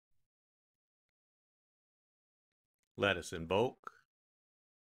Let us invoke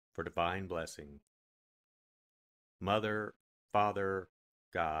for divine blessing. Mother, Father,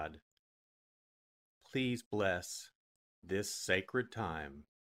 God, please bless this sacred time.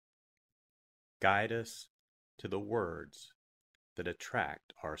 Guide us to the words that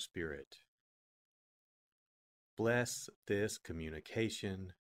attract our spirit. Bless this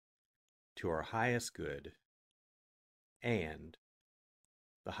communication to our highest good and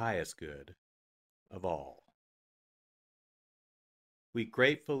the highest good of all. We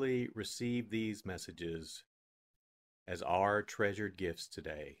gratefully receive these messages as our treasured gifts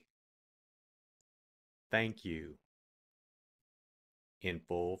today. Thank you in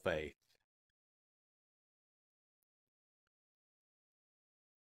full faith.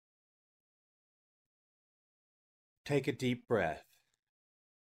 Take a deep breath.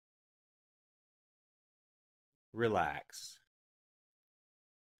 Relax.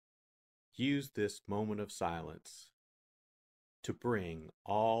 Use this moment of silence to bring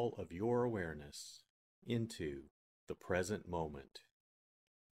all of your awareness into the present moment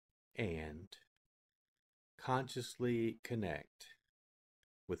and consciously connect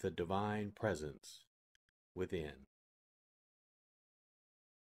with the divine presence within.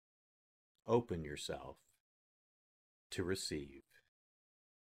 Open yourself to receive.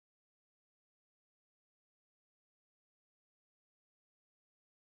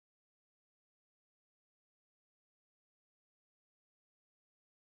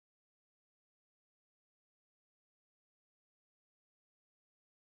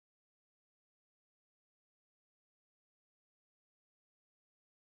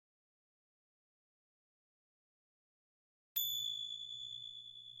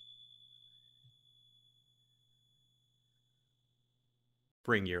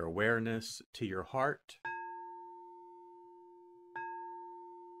 Bring your awareness to your heart.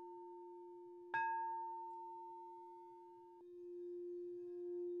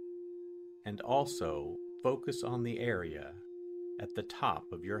 And also focus on the area at the top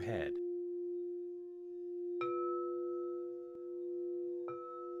of your head.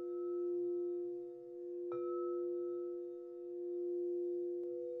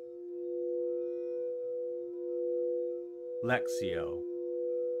 Lectio.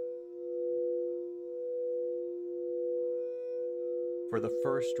 For the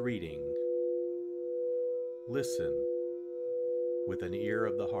first reading, listen with an ear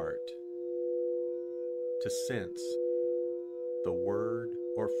of the heart to sense the word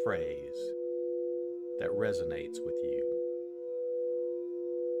or phrase that resonates with you.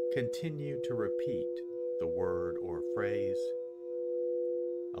 Continue to repeat the word or phrase.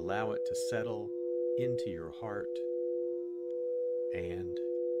 Allow it to settle into your heart and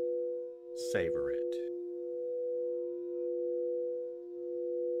savor it.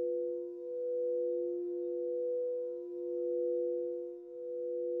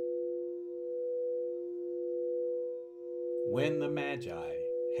 When the Magi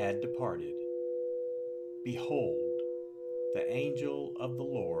had departed, behold, the angel of the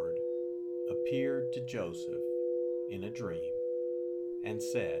Lord appeared to Joseph in a dream and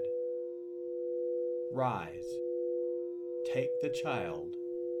said, "Rise, take the child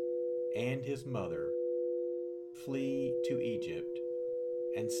and his mother, flee to Egypt,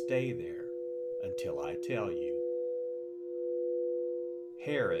 and stay there until I tell you.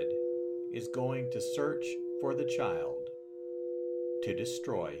 Herod is going to search for the child to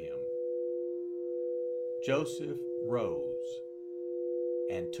destroy him." Joseph rose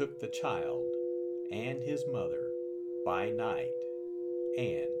and took the child and his mother by night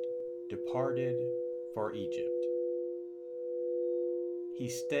and departed for Egypt. He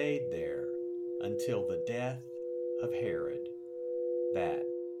stayed there until the death of Herod, that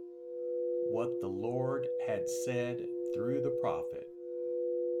what the Lord had said through the prophet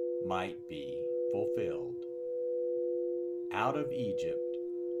might be fulfilled. "Out of Egypt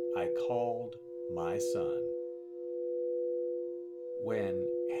I called my son." When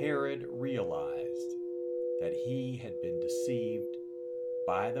Herod realized that he had been deceived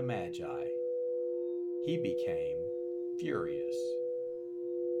by the Magi, he became furious.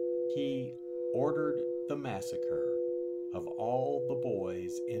 He ordered the massacre of all the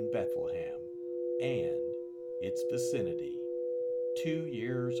boys in Bethlehem and its vicinity, 2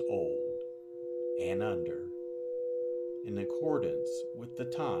 years old and under, in accordance with the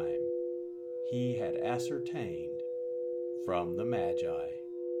time he had ascertained from the Magi.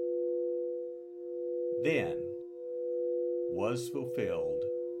 Then was fulfilled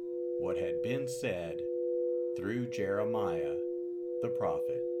what had been said through Jeremiah the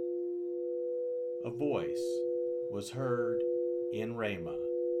prophet. A voice was heard in Ramah,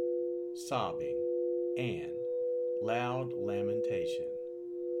 sobbing and loud lamentation.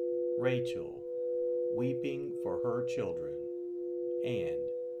 Rachel weeping for her children, and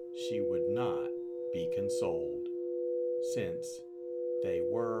she would not be consoled, since they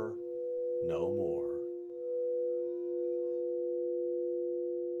were no more.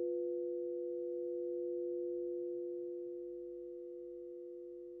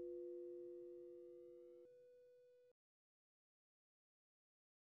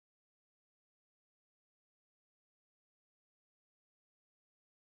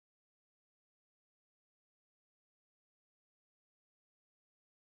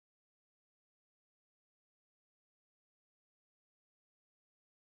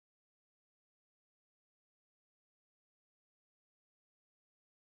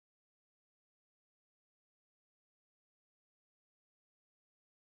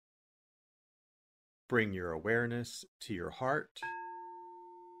 Bring your awareness to your heart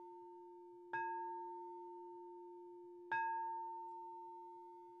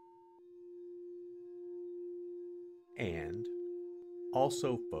and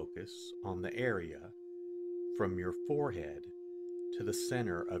also focus on the area from your forehead to the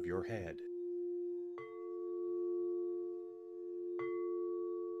center of your head.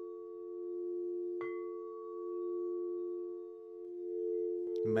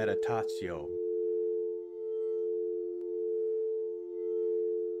 Meditatio.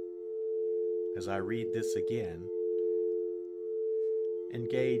 As I read this again,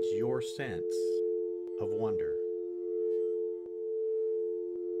 engage your sense of wonder.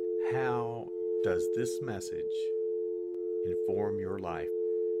 How does this message inform your life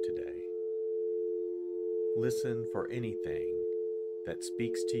today? Listen for anything that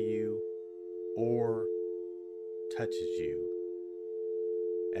speaks to you or touches you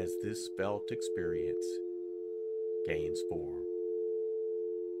as this felt experience gains form.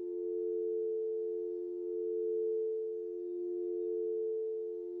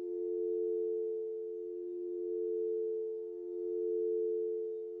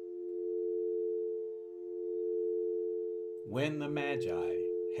 When the Magi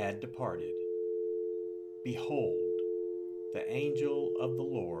had departed, behold, the angel of the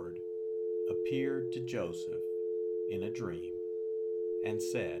Lord appeared to Joseph in a dream and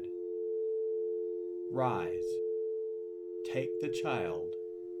said, "Rise, take the child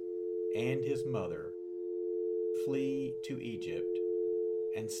and his mother, flee to Egypt,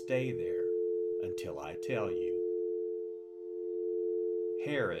 and stay there until I tell you.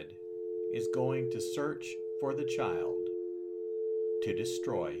 Herod is going to search for the child to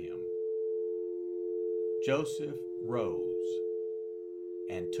destroy him." Joseph rose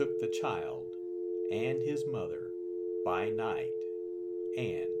and took the child and his mother by night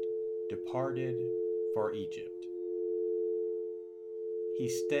and departed for Egypt. He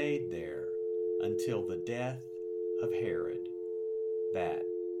stayed there until the death of Herod, that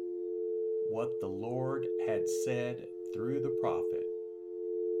what the Lord had said through the prophet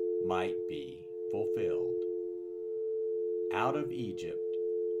might be fulfilled. "Out of Egypt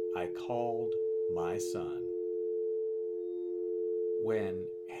I called my son." When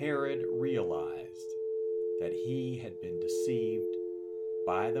Herod realized that he had been deceived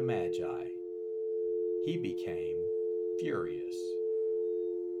by the Magi, he became furious.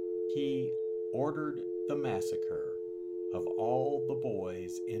 He ordered the massacre of all the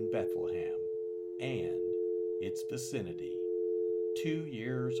boys in Bethlehem and its vicinity, 2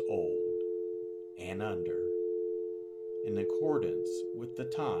 years old and under, in accordance with the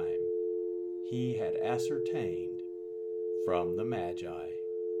time he had ascertained from the Magi.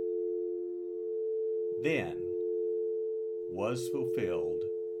 Then was fulfilled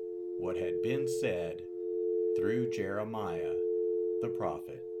what had been said through Jeremiah the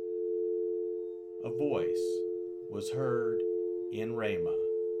prophet. A voice was heard in Ramah,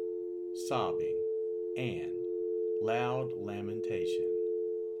 sobbing and loud lamentation,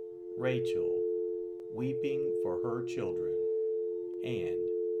 Rachel weeping for her children, and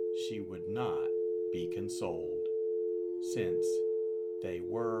she would not be consoled, since they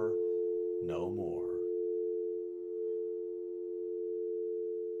were no more.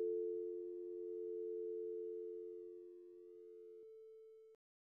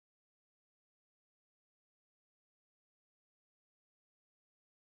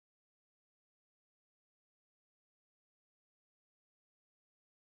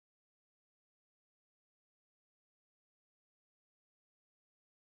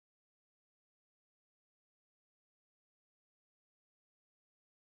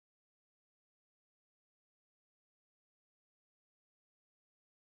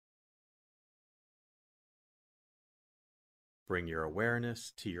 Bring your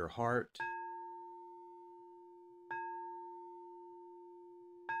awareness to your heart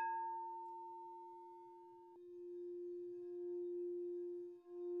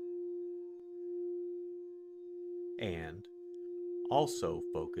Also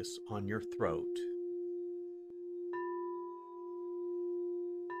focus on your throat.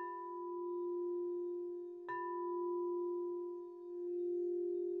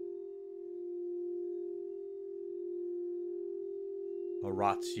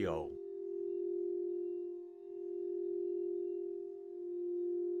 Oratio.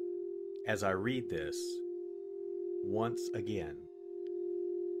 As I read this, once again,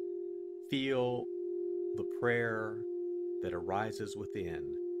 feel the prayer that arises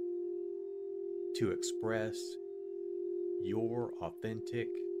within to express your authentic,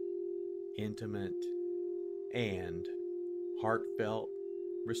 intimate, and heartfelt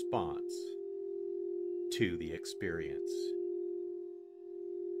response to the experience.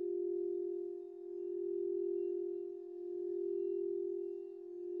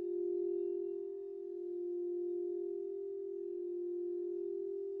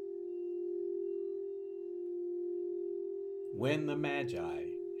 When the Magi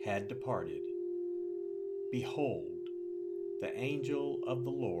had departed, behold, the angel of the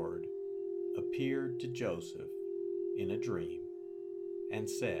Lord appeared to Joseph in a dream and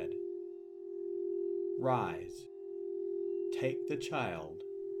said, "Rise, take the child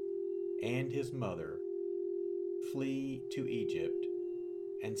and his mother, flee to Egypt,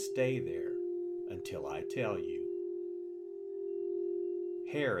 and stay there until I tell you.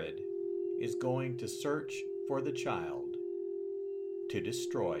 Herod is going to search for the child to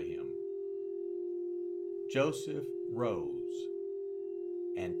destroy him." Joseph rose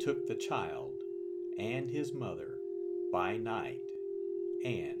and took the child and his mother by night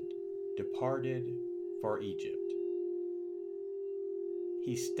and departed for Egypt.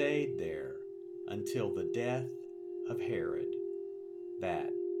 He stayed there until the death of Herod,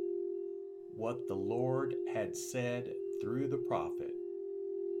 that what the Lord had said through the prophet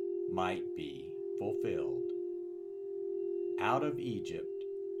might be fulfilled. "Out of Egypt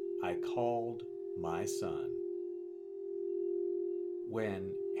I called my son."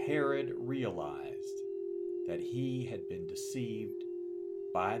 When Herod realized that he had been deceived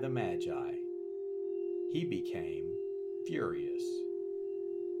by the Magi, he became furious.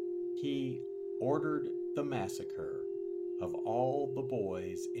 He ordered the massacre of all the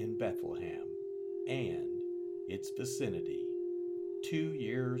boys in Bethlehem and its vicinity, 2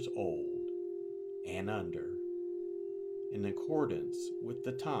 years old and under, in accordance with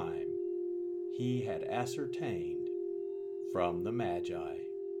the time he had ascertained from the Magi.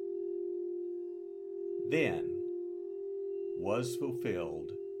 Then was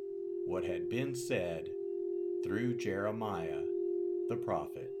fulfilled what had been said through Jeremiah the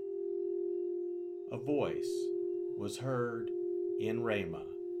prophet. A voice was heard in Ramah,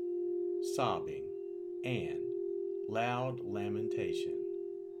 sobbing and loud lamentation,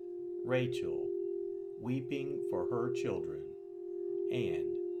 Rachel weeping for her children,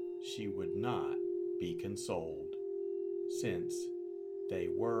 and she would not be consoled, since they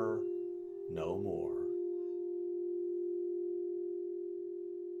were no more.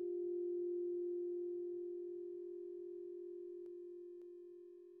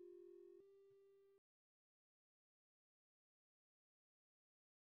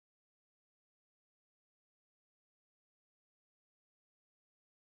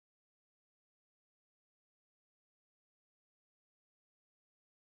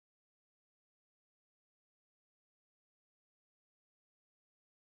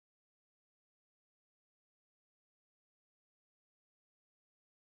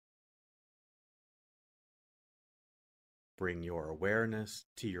 Bring your awareness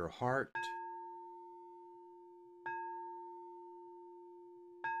to your heart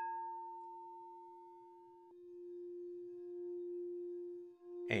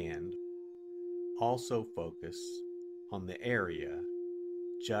and also focus on the area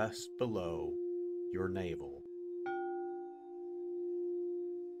just below your navel.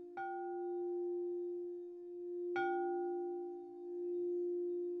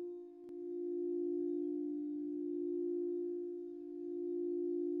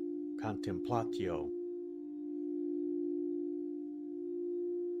 Contemplatio.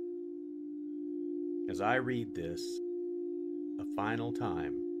 As I read this a final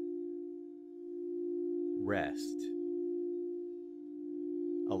time, rest.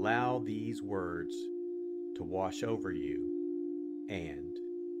 Allow these words to wash over you and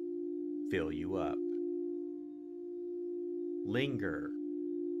fill you up. Linger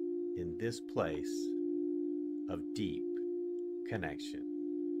in this place of deep connection.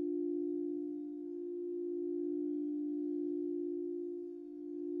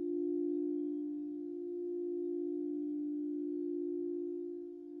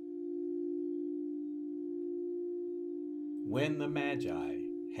 When the Magi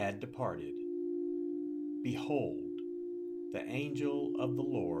had departed, behold, the angel of the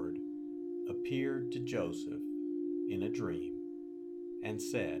Lord appeared to Joseph in a dream and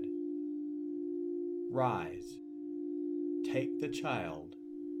said, Rise, take the child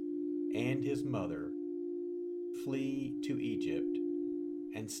and his mother, flee to Egypt,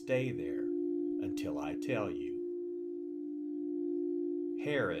 and stay there until I tell you.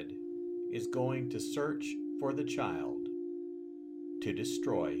 Herod is going to search for the child to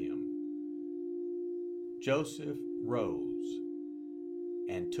destroy him. Joseph rose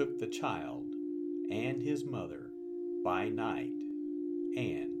and took the child and his mother by night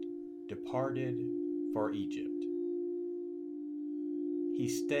and departed for Egypt. He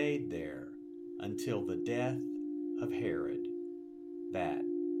stayed there until the death of Herod, that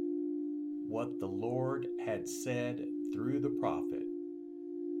what the Lord had said through the prophet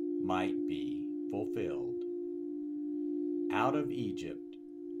might be fulfilled. Out of Egypt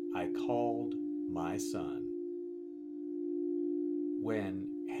I called my son. When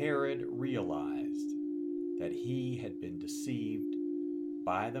Herod realized that he had been deceived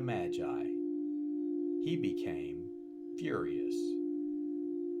by the Magi, he became furious.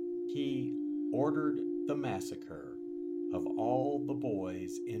 He ordered the massacre of all the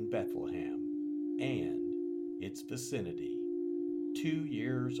boys in Bethlehem and its vicinity, 2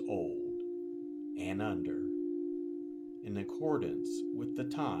 years old and under, in accordance with the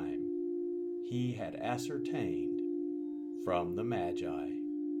time he had ascertained from the Magi.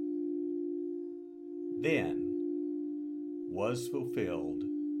 Then was fulfilled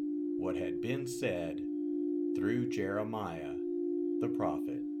what had been said through Jeremiah the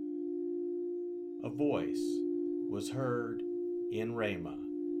prophet. A voice was heard in Ramah,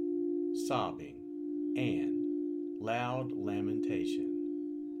 sobbing and loud lamentation,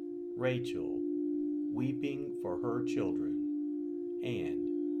 Rachel weeping for her children,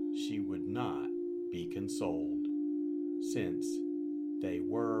 and she would not be consoled, since they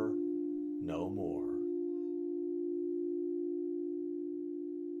were no more.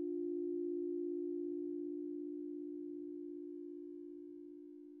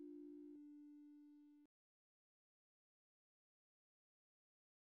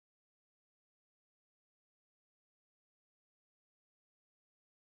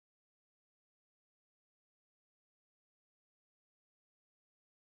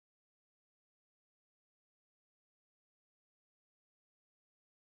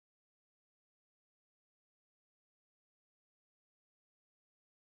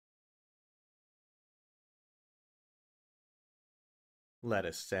 Let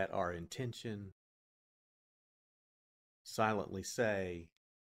us set our intention. Silently say,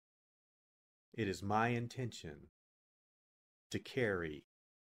 it is my intention to carry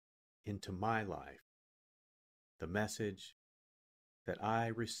into my life the message that I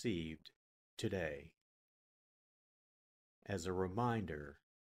received today as a reminder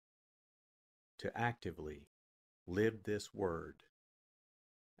to actively live this word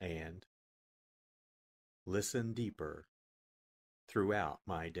and listen deeper throughout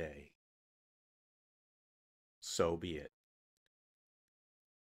my day. So be it.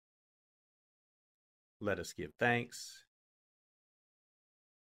 Let us give thanks.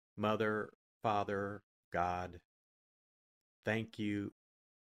 Mother, Father, God, thank you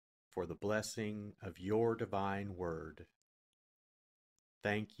for the blessing of your divine word.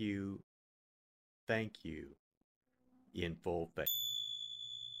 Thank you in full faith.